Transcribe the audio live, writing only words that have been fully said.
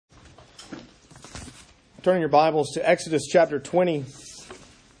Turning your Bibles to Exodus chapter 20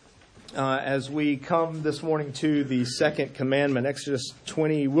 as we come this morning to the second commandment. Exodus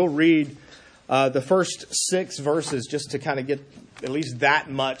 20, we'll read the first 6 verses just to kind of get at least that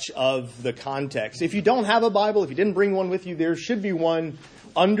much of the context. If you don't have a Bible, if you didn't bring one with you, there should be one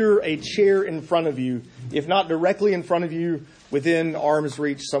under a chair in front of you, if not directly in front of you, within arm's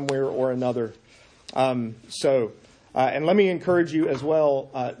reach somewhere or another. And let me encourage you as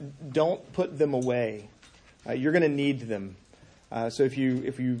well, don't put them away. You're going to need them. So if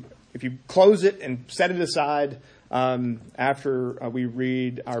you close it and set it aside after we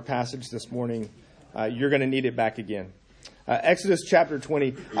read our passage this morning, you're going to need it back again. Exodus chapter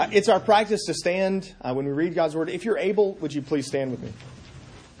 20. It's our practice to stand when we read God's word. If you're able, would you please stand with me?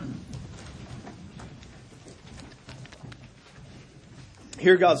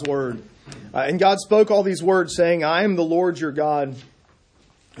 Hear God's word. And God spoke all these words, saying, I am the Lord your God,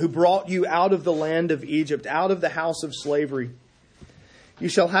 who brought you out of the land of Egypt, out of the house of slavery. You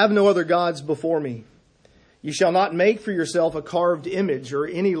shall have no other gods before me. You shall not make for yourself a carved image or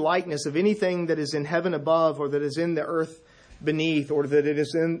any likeness of anything that is in heaven above, or that is in the earth beneath, or that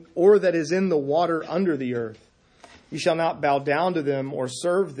is in the water under the earth. You shall not bow down to them or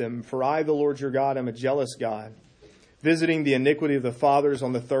serve them, for I, the Lord your God, am a jealous God, visiting the iniquity of the fathers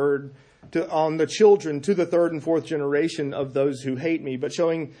on the children to the third and fourth generation of those who hate me, but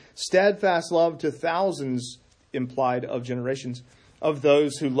showing steadfast love to thousands, implied of generations, of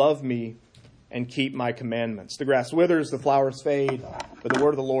those who love me and keep my commandments. The grass withers, the flowers fade, but the word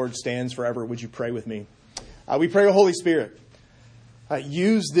of the Lord stands forever. Would you pray with me? We pray, O Holy Spirit,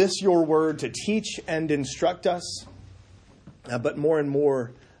 use this your word to teach and instruct us, but more and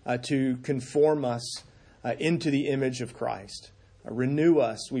more to conform us into the image of Christ. Renew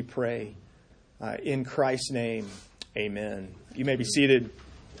us, we pray, in Christ's name. Amen. You may be seated.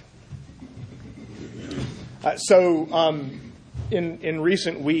 In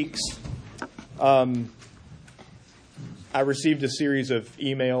recent weeks, I received a series of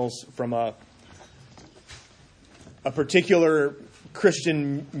emails from a particular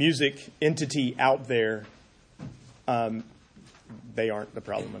Christian music entity out there. They aren't the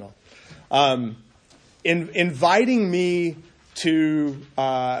problem at all. Inviting me to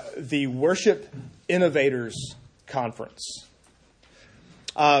the Worship Innovators Conference.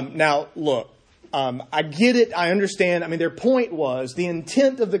 Now, look, I get it. I understand. I mean, their point was, the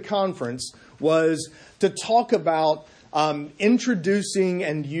intent of the conference was to talk about introducing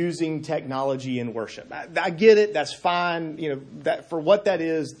and using technology in worship. I get it. That's fine. You know, that for what that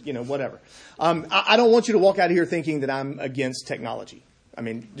is, you know, whatever. I don't want you to walk out of here thinking that I'm against technology. I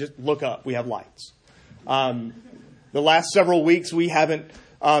mean, just look up. We have lights. The last several weeks, we haven't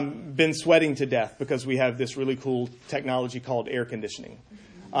been sweating to death because we have this really cool technology called air conditioning.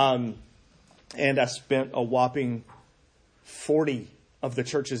 And I spent a whopping 40 of the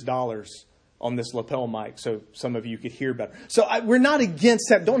church's dollars on this lapel mic so some of you could hear better. So we're not against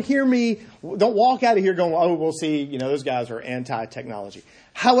that. Don't hear me. Don't walk out of here going, oh, we'll see, you know, those guys are anti-technology.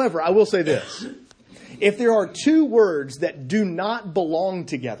 However, I will say this. If there are two words that do not belong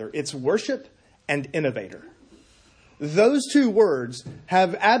together, it's worship and innovator. Those two words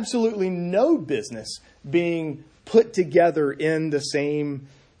have absolutely no business being put together in the same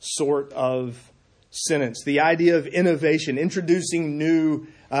sort of sentence. The idea of innovation, introducing new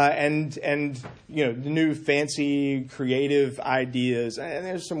and you know, new fancy creative ideas. And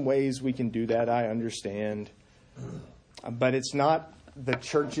there's some ways we can do that, I understand. But it's not the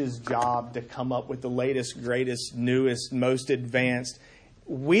church's job to come up with the latest, greatest, newest, most advanced.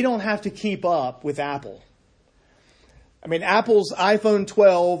 We don't have to keep up with Apple. I mean, Apple's iPhone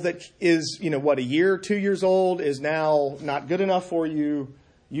 12 that is, you know, what, a year, 2 years old is now not good enough for you.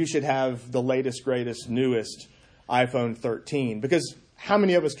 You should have the latest, greatest, newest iPhone 13. Because how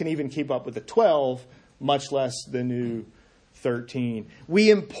many of us can even keep up with the 12, much less the new 13? We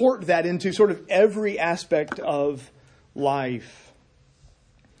import that into sort of every aspect of life,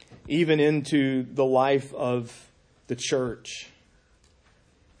 even into the life of the church.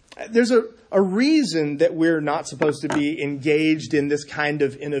 There's a reason that we're not supposed to be engaged in this kind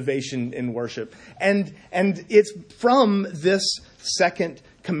of innovation in worship. And it's from this second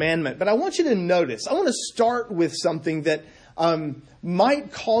commandment. But I want you to notice, I want to start with something that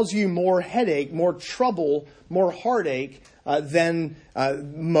might cause you more headache, more trouble, more heartache than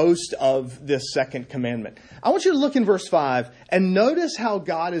most of this second commandment. I want you to look in verse 5 and notice how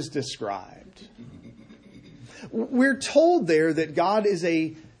God is described. We're told there that God is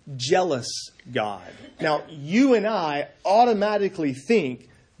a jealous God. Now, you and I automatically think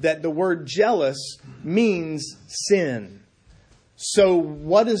that the word jealous means sin. So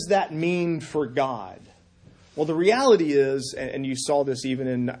what does that mean for God? Well, the reality is, and you saw this even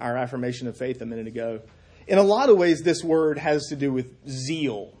in our affirmation of faith a minute ago, in a lot of ways this word has to do with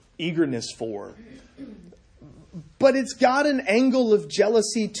zeal, eagerness for. But it's got an angle of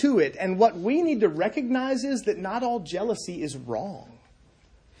jealousy to it. And what we need to recognize is that not all jealousy is wrong.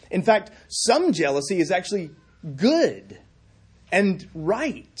 In fact, some jealousy is actually good and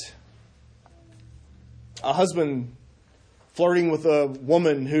right. A husband flirting with a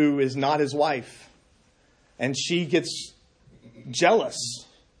woman who is not his wife, and she gets jealous.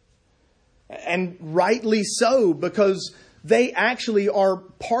 And rightly so, because they actually are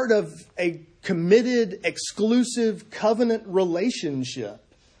part of a committed, exclusive covenant relationship.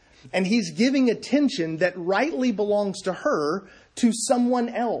 And he's giving attention that rightly belongs to her to someone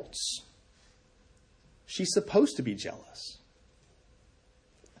else. She's supposed to be jealous.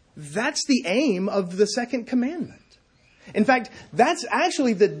 That's the aim of the second commandment. In fact, that's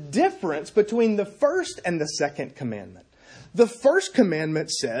actually the difference between the first and the second commandment. The first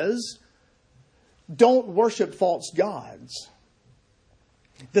commandment says, don't worship false gods.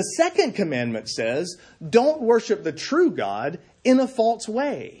 The second commandment says, don't worship the true God in a false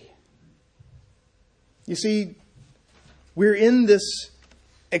way. You see, we're in this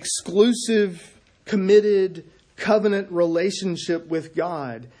exclusive, committed, covenant relationship with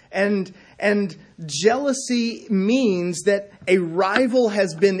God. And jealousy means that a rival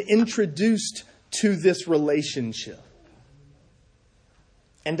has been introduced to this relationship.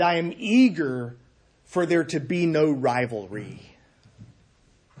 And I am eager for there to be no rivalry.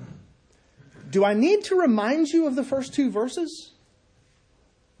 Do I need to remind you of the first two verses?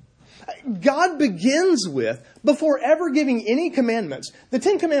 God begins with, before ever giving any commandments, the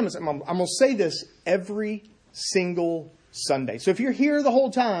 10 commandments. I'm going to say this every single Sunday. So if you're here the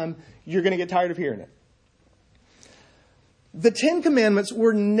whole time, you're going to get tired of hearing it. The 10 commandments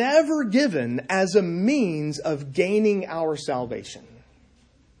were never given as a means of gaining our salvation.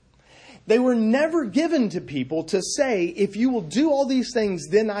 They were never given to people to say, if you will do all these things,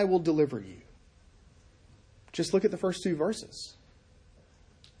 then I will deliver you. Just look at the first two verses.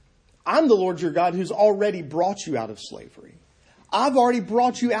 I'm the Lord your God who's already brought you out of slavery. I've already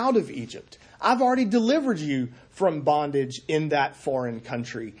brought you out of Egypt. I've already delivered you from bondage in that foreign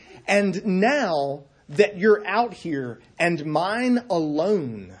country. And now that you're out here and mine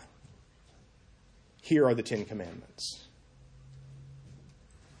alone, here are the 10 commandments.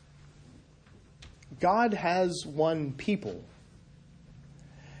 God has one people.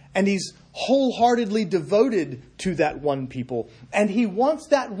 And he's wholeheartedly devoted to that one people. And he wants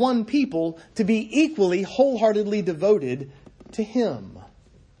that one people to be equally wholeheartedly devoted to him.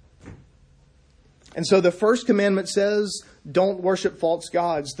 And so the first commandment says, don't worship false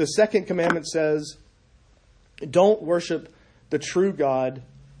gods. The second commandment says, don't worship the true God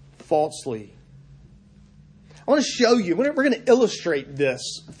falsely. I want to show you, we're going to illustrate this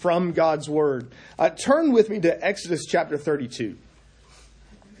from God's Word. Turn with me to Exodus chapter 32.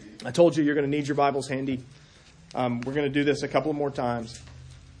 I told you you're going to need your Bibles handy. We're going to do this a couple more times.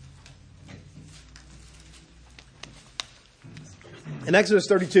 In Exodus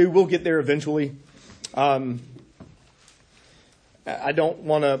 32, we'll get there eventually. I don't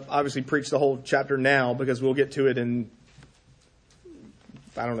want to obviously preach the whole chapter now because we'll get to it in,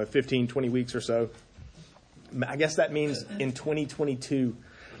 15, 20 weeks or so. I guess that means in 2022.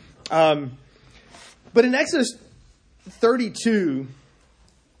 But in Exodus 32,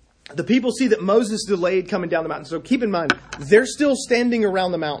 the people see that Moses delayed coming down the mountain. So keep in mind, they're still standing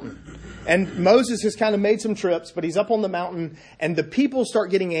around the mountain. And Moses has kind of made some trips, but he's up on the mountain. And the people start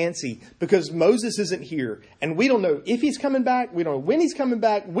getting antsy because Moses isn't here. And we don't know if he's coming back. We don't know when he's coming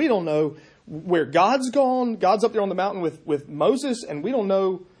back. We don't know where God's gone. God's up there on the mountain with Moses. And we don't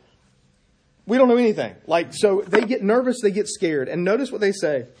know anything. So they get nervous. They get scared. And notice what they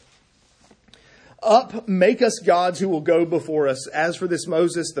say. Up, make us gods who will go before us. As for this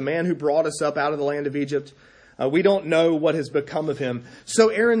Moses, the man who brought us up out of the land of Egypt, we don't know what has become of him. So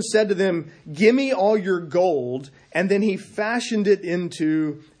Aaron said to them, give me all your gold. And then he fashioned it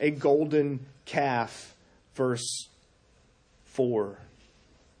into a golden calf. Verse 4.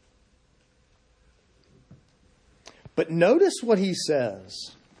 But notice what he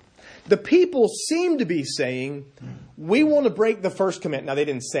says. The people seem to be saying, we want to break the first commandment. Now, they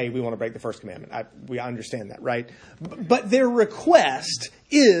didn't say we want to break the first commandment. We understand that, right? But their request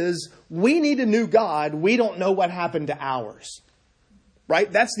is, we need a new God. We don't know what happened to ours.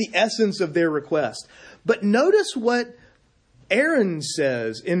 Right? That's the essence of their request. But notice what Aaron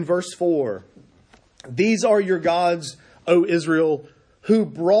says in verse 4. These are your gods, O Israel, who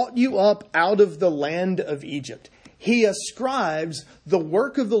brought you up out of the land of Egypt. He ascribes the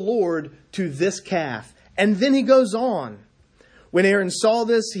work of the Lord to this calf. And then he goes on. When Aaron saw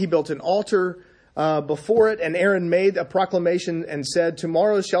this, he built an altar before it, and Aaron made a proclamation and said,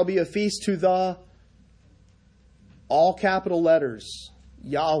 "Tomorrow shall be a feast to the," all capital letters,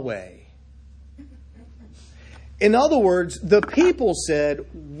 "Yahweh." In other words, the people said,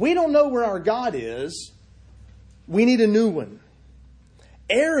 "We don't know where our God is. We need a new one."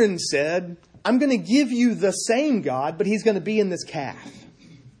 Aaron said, "I'm going to give you the same God, but he's going to be in this calf."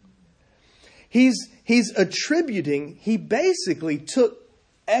 He's attributing, he basically took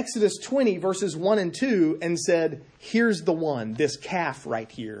Exodus 20 verses 1 and 2 and said, here's the one, this calf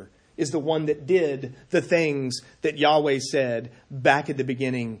right here is the one that did the things that Yahweh said back at the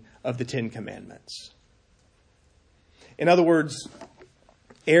beginning of the Ten Commandments. In other words,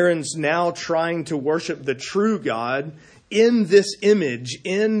 Aaron's now trying to worship the true God in this image,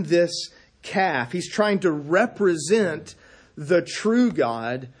 in this calf. He's trying to represent the true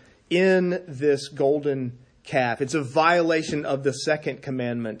God in this golden calf. It's a violation of the second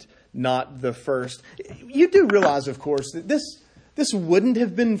commandment, not the first. You do realize, of course, that this wouldn't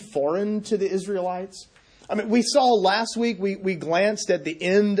have been foreign to the Israelites. I mean, we saw last week, we glanced at the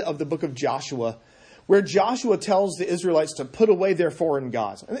end of the book of Joshua, where Joshua tells the Israelites to put away their foreign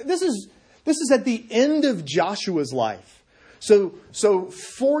gods. This is at the end of Joshua's life. So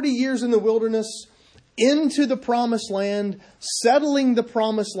 40 years in the wilderness, into the promised land, settling the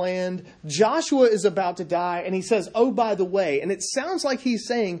promised land. Joshua is about to die, and he says, oh, by the way, and it sounds like he's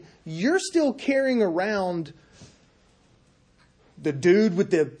saying, you're still carrying around the dude with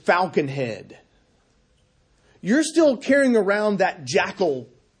the falcon head. You're still carrying around that jackal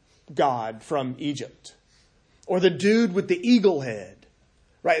god from Egypt, or the dude with the eagle head.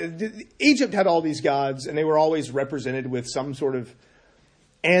 Right? Egypt had all these gods, and they were always represented with some sort of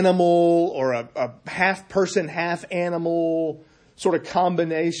animal or a half person, half animal sort of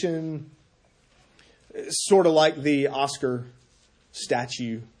combination, sort of like the Oscar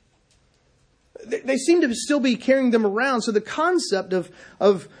statue. They seem to still be carrying them around. So the concept of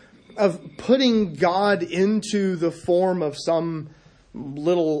putting God into the form of some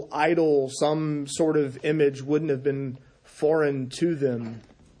little idol, some sort of image, wouldn't have been foreign to them.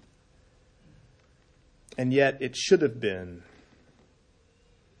 And yet it should have been.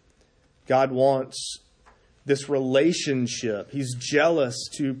 God wants this relationship. He's jealous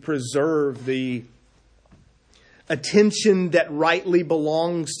to preserve the attention that rightly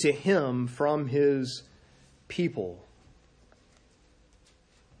belongs to Him from His people.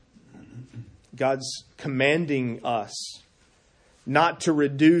 God's commanding us not to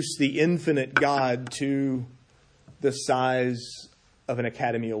reduce the infinite God to the size of an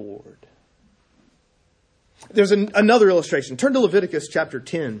Academy Award. There's another illustration. Turn to Leviticus chapter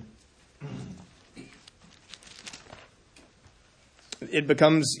 10. It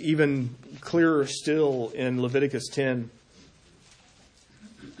becomes even clearer still in Leviticus 10.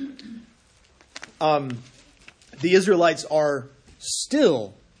 The Israelites are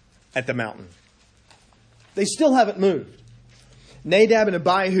still at the mountain. They still haven't moved. Nadab and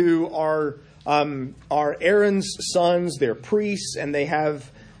Abihu are Aaron's sons. They're priests, and they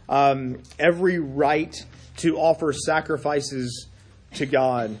have every right to offer sacrifices to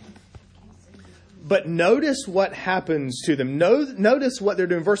God. But notice what happens to them. Notice what they're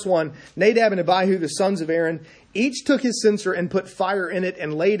doing. Verse 1, Nadab and Abihu, the sons of Aaron, each took his censer and put fire in it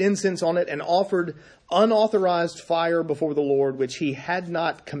and laid incense on it and offered unauthorized fire before the Lord, which he had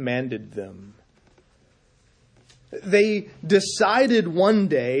not commanded them. They decided one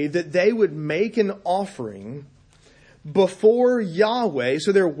day that they would make an offering before Yahweh,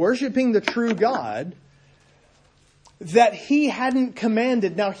 so they're worshiping the true God, that he hadn't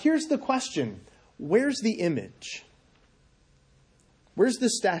commanded. Now here's the question. Where's the image? Where's the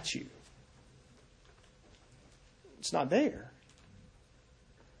statue? It's not there.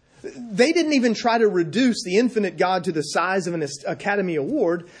 They didn't even try to reduce the infinite God to the size of an Academy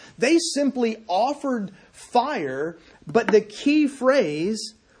Award. They simply offered fire, but the key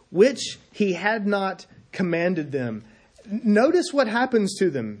phrase, which he had not commanded them. Notice what happens to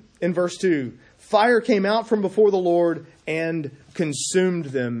them in verse 2. Fire came out from before the Lord and consumed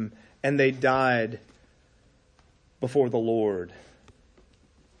them, and they died before the Lord.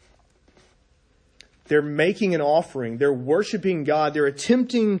 They're making an offering. They're worshiping God. They're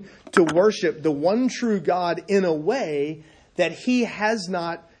attempting to worship the one true God in a way that He has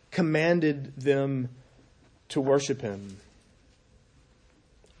not commanded them to worship Him,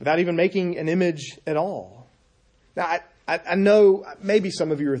 without even making an image at all. Now, I know maybe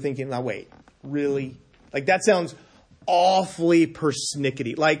some of you are thinking, now wait, really? Like, that sounds awfully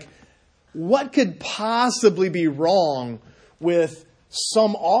persnickety. Like, what could possibly be wrong with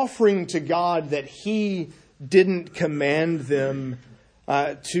some offering to God that He didn't command them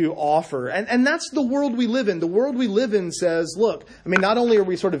to offer. And that's the world we live in. The world we live in says, look, I mean, not only are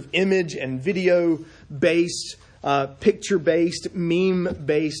we sort of image and video-based, picture-based,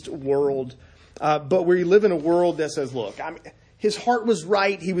 meme-based world, but we live in a world that says, look, I mean, his heart was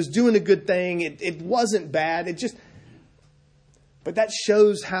right. He was doing a good thing. It wasn't bad. But that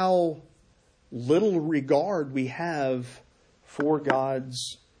shows how little regard we have for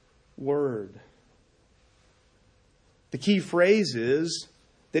God's Word. The key phrase is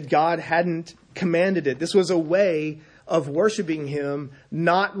that God hadn't commanded it. This was a way of worshiping Him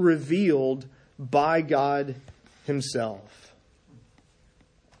not revealed by God Himself.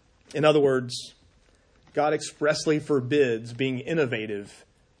 In other words, God expressly forbids being innovative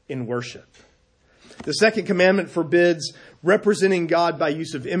in worship. The second commandment forbids representing God by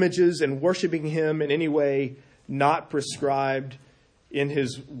use of images and worshiping Him in any way not prescribed in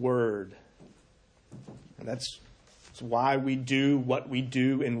His Word. And that's why we do what we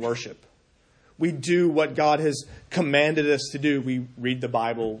do in worship. We do what God has commanded us to do. We read the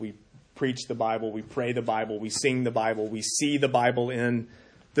Bible, we preach the Bible, we pray the Bible, we sing the Bible, we see the Bible in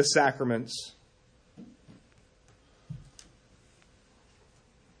the sacraments.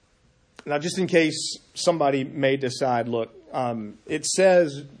 Now, just in case somebody may decide, look, it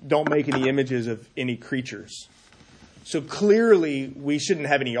says don't make any images of any creatures. So clearly we shouldn't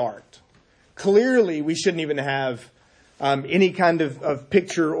have any art. Clearly we shouldn't even have any kind of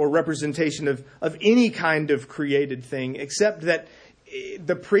picture or representation of any kind of created thing, except that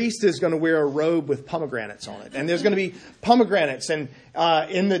the priest is going to wear a robe with pomegranates on it. And there's going to be pomegranates and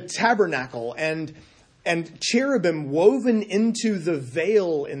in the tabernacle and cherubim woven into the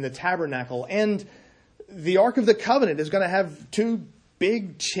veil in the tabernacle. And the Ark of the Covenant is going to have 2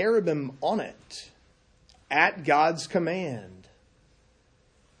 big cherubim on it at God's command.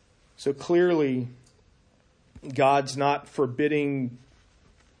 So clearly, God's not forbidding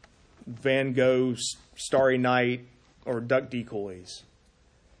Van Gogh's Starry Night or duck decoys.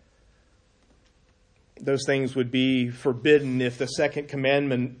 Those things would be forbidden if the second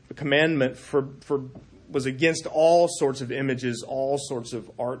commandment was against all sorts of images, all sorts of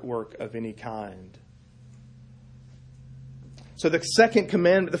artwork of any kind. So the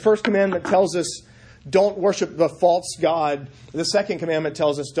first commandment tells us don't worship the false god. The second commandment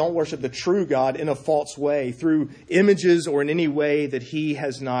tells us don't worship the true God in a false way, through images or in any way that He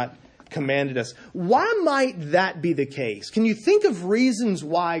has not commanded us. Why might that be the case? Can you think of reasons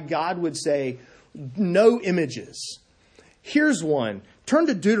why God would say no images? Here's one. Turn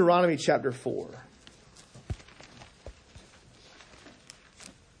to Deuteronomy chapter 4.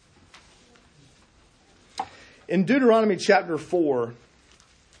 In Deuteronomy chapter 4,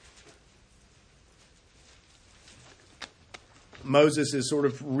 Moses is sort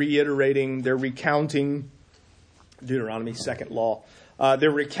of reiterating, they're recounting Deuteronomy, second law.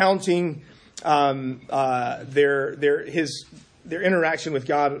 They're recounting their interaction with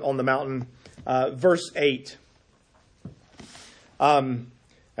God on the mountain. Verse 8.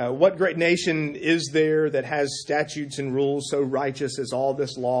 What great nation is there that has statutes and rules so righteous as all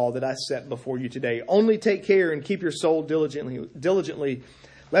this law that I set before you today? Only take care and keep your soul diligently,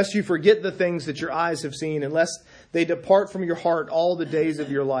 lest you forget the things that your eyes have seen, and lest they depart from your heart all the days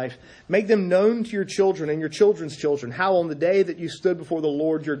of your life. Make them known to your children and your children's children, how on the day that you stood before the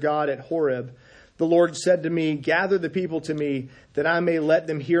Lord your God at Horeb, the Lord said to me, gather the people to me, that I may let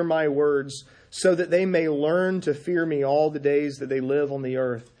them hear my words, so that they may learn to fear me all the days that they live on the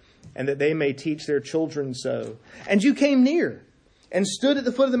earth, and that they may teach their children so. And you came near and stood at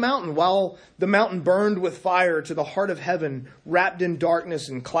the foot of the mountain while the mountain burned with fire to the heart of heaven, wrapped in darkness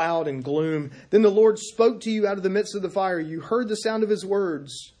and cloud and gloom. Then the Lord spoke to you out of the midst of the fire. You heard the sound of His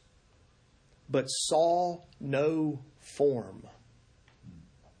words, but saw no form.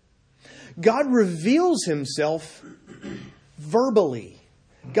 God reveals Himself verbally.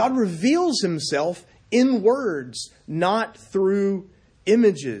 God reveals Himself in words, not through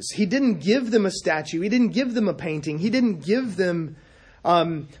images. He didn't give them a statue. He didn't give them a painting. He didn't give them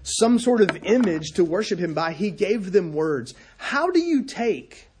some sort of image to worship Him by. He gave them words. How do you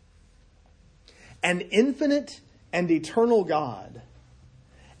take an infinite and eternal God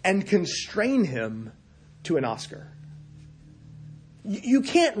and constrain Him to an Oscar? You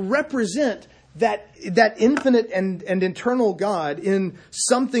can't represent that infinite and eternal God in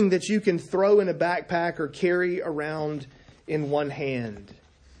something that you can throw in a backpack or carry around in one hand.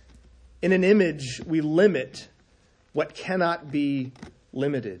 In an image, we limit what cannot be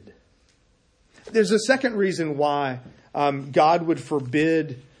limited. There's a second reason why God would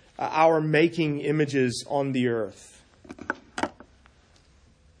forbid our making images on the earth.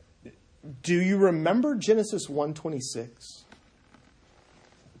 Do you remember Genesis 1:26?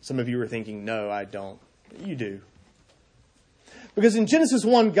 Some of you are thinking, no, I don't. You do. Because in Genesis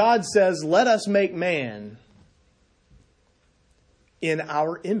 1, God says, let us make man in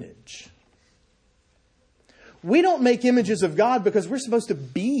our image. We don't make images of God because we're supposed to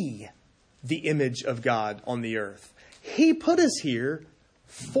be the image of God on the earth. He put us here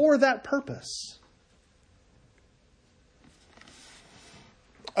for that purpose.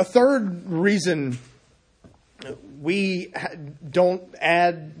 A third reason we don't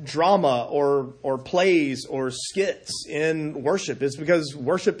add drama or plays or skits in worship is because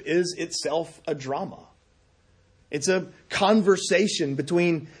worship is itself a drama. It's a conversation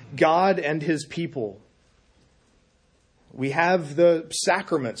between God and His people. We have the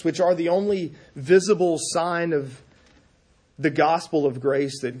sacraments, which are the only visible sign of the gospel of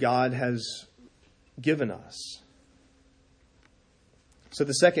grace that God has given us. So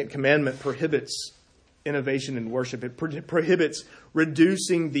the second commandment prohibits innovation in worship. It prohibits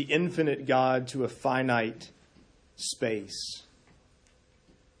reducing the infinite God to a finite space.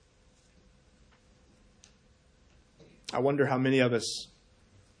 I wonder how many of us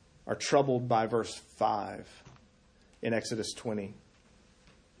are troubled by verse 5 in Exodus 20.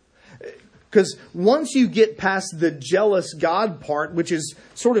 Because once you get past the jealous God part, which is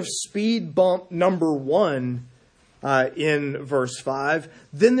sort of speed bump number 1 in verse 5,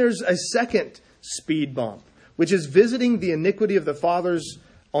 then there's a second speed bump, which is visiting the iniquity of the fathers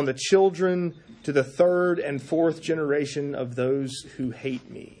on the children to the third and fourth generation of those who hate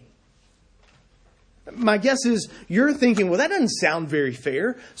me. My guess is you're thinking, well, that doesn't sound very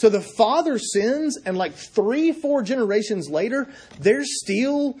fair. So the father sins and like 3-4 generations later, they're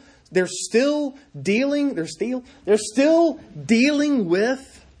still dealing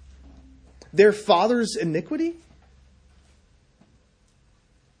with their father's iniquity?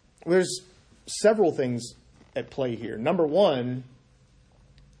 There's several things at play here. Number one,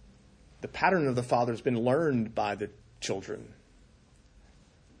 the pattern of the father has been learned by the children.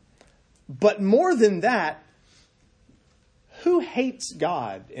 But more than that, who hates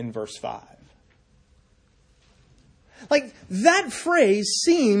God in verse 5? Like, that phrase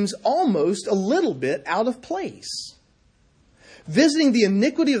seems almost a little bit out of place. Visiting the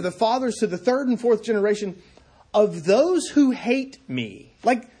iniquity of the fathers to the third and fourth generation of those who hate me.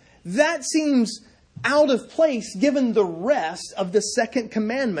 Like, that seems out of place given the rest of the second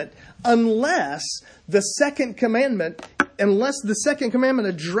commandment, unless the second commandment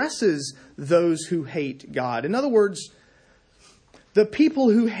addresses those who hate God. In other words, the people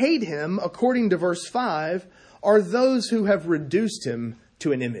who hate Him, according to verse 5, are those who have reduced Him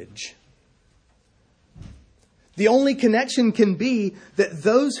to an image. The only connection can be that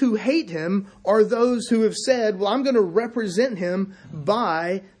those who hate Him are those who have said, well, I'm going to represent Him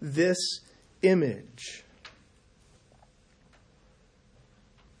by this image.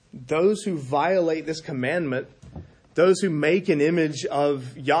 Those who violate this commandment, those who make an image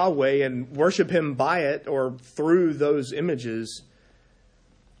of Yahweh and worship Him by it or through those images,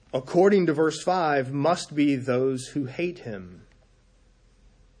 according to verse 5, must be those who hate Him.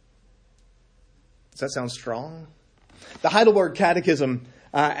 Does that sound strong? The Heidelberg Catechism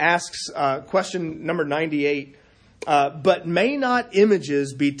asks question number 98, but may not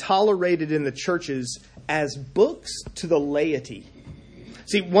images be tolerated in the churches as books to the laity?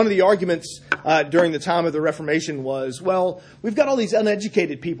 See, one of the arguments during the time of the Reformation was, well, we've got all these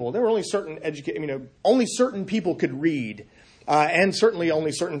uneducated people. There were only only certain people could read. And certainly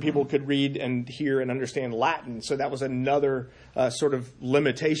only certain people could read and hear and understand Latin. So that was another sort of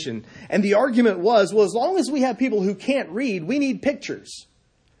limitation. And the argument was, well, as long as we have people who can't read, we need pictures.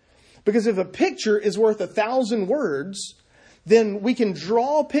 Because if a picture is worth 1,000 words, then we can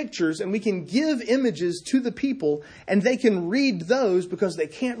draw pictures and we can give images to the people and they can read those because they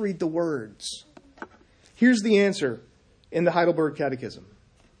can't read the words. Here's the answer in the Heidelberg Catechism.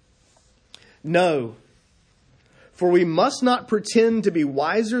 No. For we must not pretend to be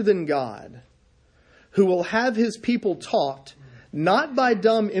wiser than God, who will have His people taught not by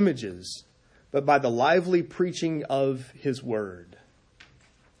dumb images, but by the lively preaching of His word.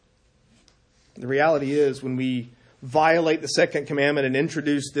 The reality is, when we violate the second commandment and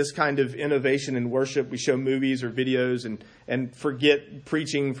introduce this kind of innovation in worship, we show movies or videos and forget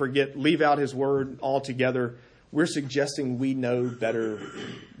preaching, leave out His word altogether, we're suggesting we know better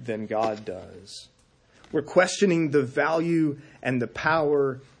than God does. We're questioning the value and the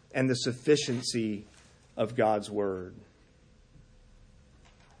power and the sufficiency of God's word.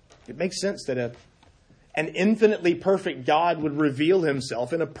 It makes sense that an infinitely perfect God would reveal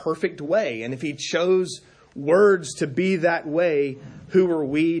Himself in a perfect way. And if He chose words to be that way, who are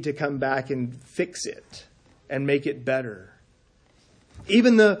we to come back and fix it and make it better?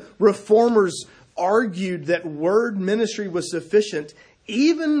 Even the reformers argued that word ministry was sufficient,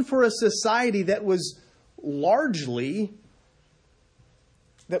 even for a society that largely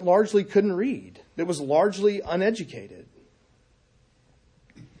couldn't read, that was largely uneducated.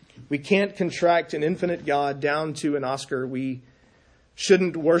 We can't contract an infinite God down to an Oscar. We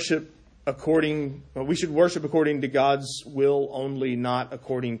should worship according to God's will only, not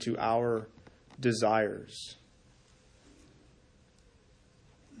according to our desires.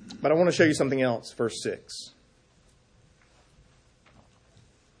 But I want to show you something else, verse 6.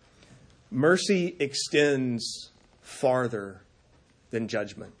 Mercy extends farther than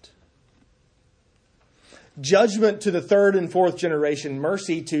judgment. Judgment to the third and fourth generation,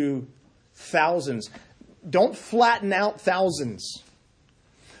 mercy to thousands. Don't flatten out thousands.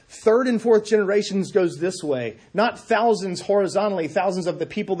 Third and fourth generations goes this way. Not thousands horizontally, thousands of the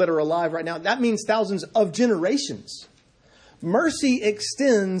people that are alive right now. That means thousands of generations. Mercy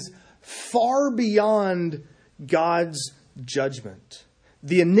extends far beyond God's judgment.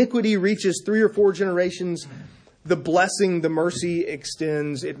 The iniquity reaches 3 or 4 generations. The blessing, the mercy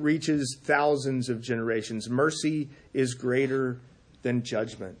extends. It reaches thousands of generations. Mercy is greater than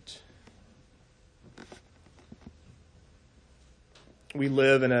judgment. We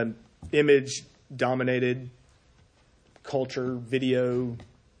live in an image-dominated culture, video,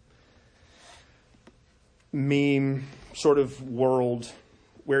 meme sort of world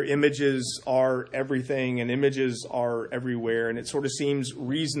where images are everything and images are everywhere, and it sort of seems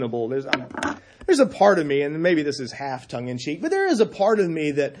reasonable. There's a part of me, and maybe this is half tongue-in-cheek, but there is a part of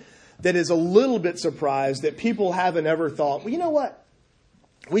me that is a little bit surprised that people haven't ever thought, well, you know what?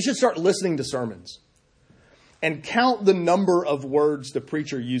 We should start listening to sermons and count the number of words the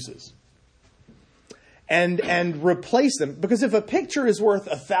preacher uses and replace them. Because if a picture is worth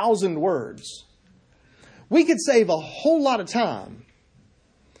 1,000 words, we could save a whole lot of time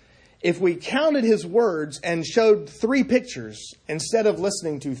if we counted his words and showed 3 pictures instead of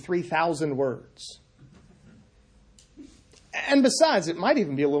listening to 3,000 words. And besides, it might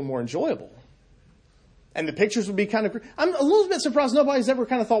even be a little more enjoyable. And the pictures would be kind of... I'm a little bit surprised nobody's ever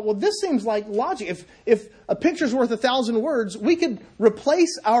kind of thought, well, this seems like logic. If a picture's worth 1,000 words, we could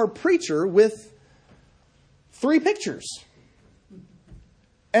replace our preacher with 3 pictures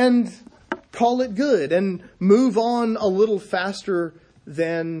and call it good and move on a little faster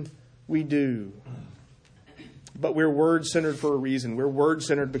than we do. But we're word-centered for a reason. We're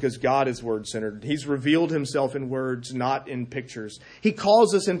word-centered because God is word-centered. He's revealed himself in words, not in pictures. He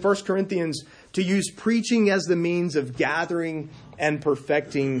calls us in 1 Corinthians to use preaching as the means of gathering and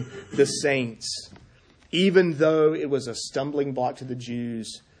perfecting the saints, even though it was a stumbling block to the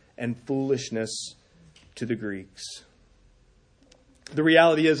Jews and foolishness to the Greeks. The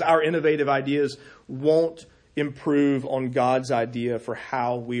reality is our innovative ideas won't improve on God's idea for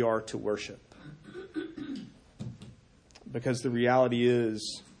how we are to worship. Because the reality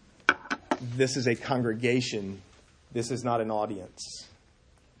is, this is a congregation. This is not an audience.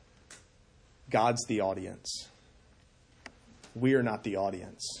 God's the audience. We are not the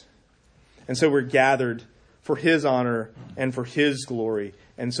audience. And so we're gathered for his honor and for his glory.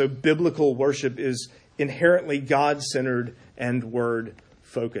 And so biblical worship is inherently God-centered and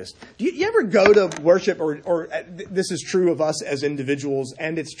word-focused. Do you ever go to worship, or this is true of us as individuals,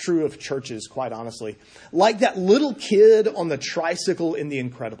 and it's true of churches, quite honestly, like that little kid on the tricycle in The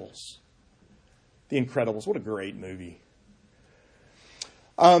Incredibles. The Incredibles, what a great movie.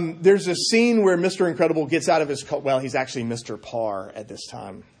 There's a scene where Mr. Incredible gets out of his car. Well, he's actually Mr. Parr at this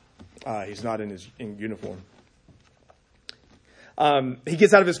time. He's not in uniform. He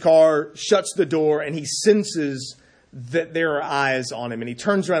gets out of his car, shuts the door, and he senses that there are eyes on him. And he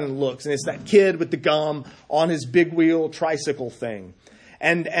turns around and looks, and it's that kid with the gum on his big wheel tricycle thing.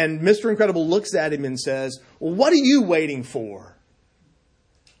 And Mr. Incredible looks at him and says, well, what are you waiting for?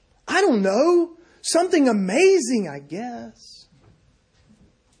 I don't know. Something amazing, I guess.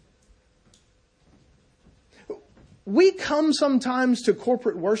 We come sometimes to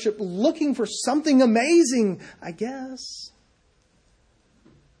corporate worship looking for something amazing, I guess.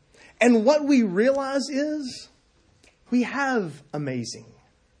 And what we realize is we have amazing.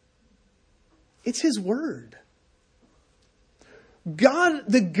 It's his word. God,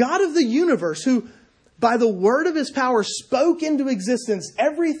 the God of the universe, who by the word of his power spoke into existence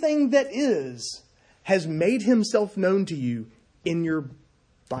everything that is, has made himself known to you in your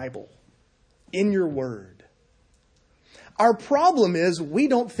Bible, in your word. Our problem is we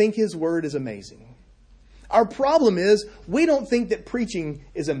don't think his word is amazing. Our problem is we don't think that preaching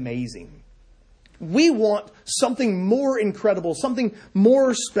is amazing. We want something more incredible, something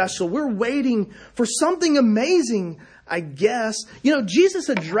more special. We're waiting for something amazing, I guess. Jesus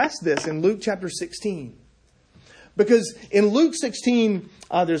addressed this in Luke chapter 16. Because in Luke 16,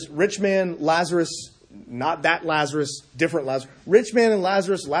 there's rich man, Lazarus, not that Lazarus, different Lazarus. Rich man and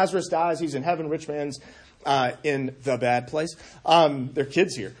Lazarus. Lazarus dies. He's in heaven. Rich man's in the bad place. They're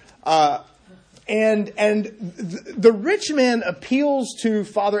kids here. And the rich man appeals to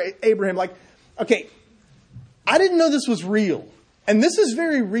Father Abraham like, okay, I didn't know this was real. And this is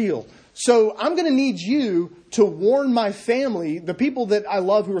very real. So I'm going to need you to warn my family, the people that I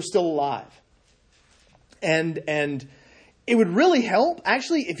love who are still alive. And it would really help,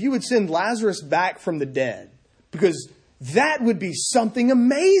 actually, if you would send Lazarus back from the dead. Because that would be something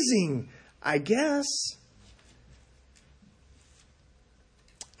amazing, I guess.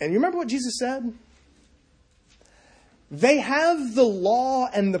 And you remember what Jesus said? They have the law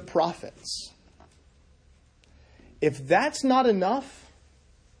and the prophets. If that's not enough,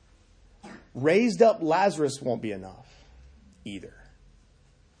 raised up Lazarus won't be enough either.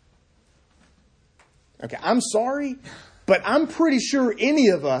 Okay, I'm sorry, but I'm pretty sure any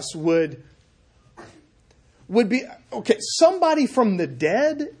of us would be... Okay, somebody from the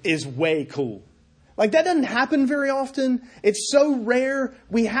dead is way cool. Like, that doesn't happen very often. It's so rare.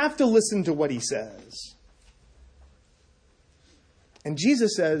 We have to listen to what he says. And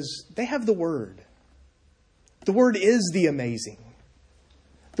Jesus says, they have the Word. The Word is the amazing.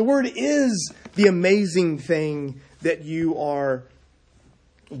 The Word is the amazing thing that you are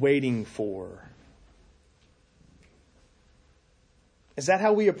waiting for. Is that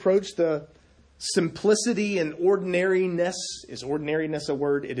how we approach the simplicity and ordinariness? Is ordinariness a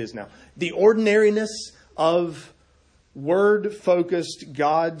word? It is now. The ordinariness of word-focused,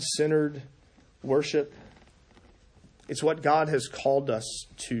 God-centered worship. It's what God has called us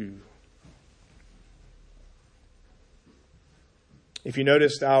to. If you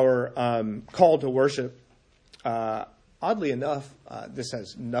noticed our call to worship, oddly enough, this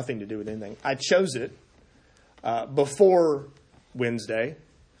has nothing to do with anything. I chose it before Wednesday.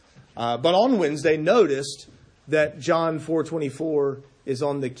 But on Wednesday, noticed that John 4:24 is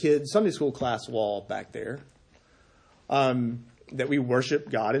on the kids' Sunday school class wall back there. That we worship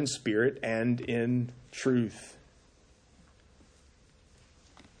God in spirit and in truth.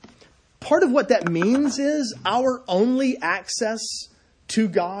 Part of what that means is our only access to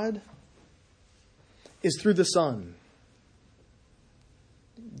God is through the Son.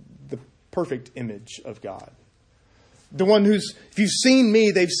 The perfect image of God. The one who's, if you've seen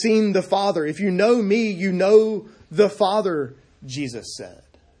me, they've seen the Father. If you know me, you know the Father, Jesus said.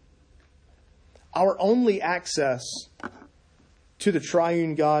 Our only access to the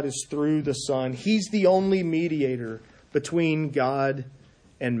triune God is through the Son. He's the only mediator between God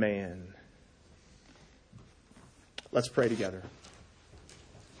and man. Let's pray together.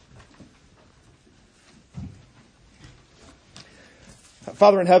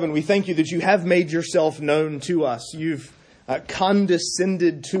 Father in heaven, we thank you that you have made yourself known to us. You've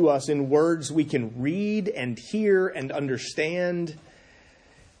condescended to us in words we can read and hear and understand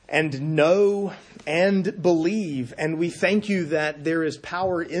and know and believe. And we thank you that there is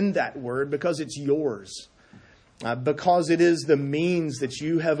power in that word because it's yours. Because it is the means that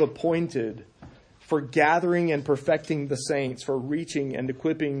you have appointed for gathering and perfecting the saints, for reaching and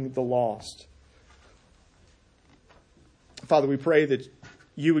equipping the lost. Father, we pray that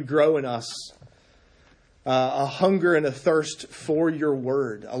you would grow in us a hunger and a thirst for your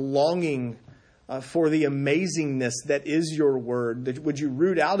word, a longing for the amazingness that is your word. That would you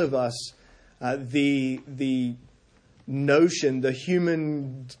root out of us the notion, the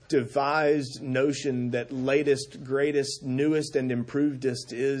human devised notion that latest, greatest, newest, and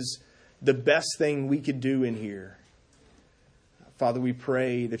improvedest is the best thing we could do in here. Father, we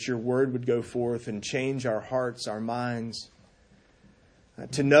pray that your word would go forth and change our hearts, our minds,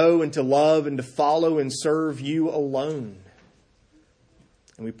 to know and to love and to follow and serve you alone.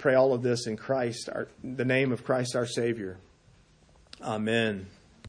 And we pray all of this in Christ, the name of Christ our Savior. Amen.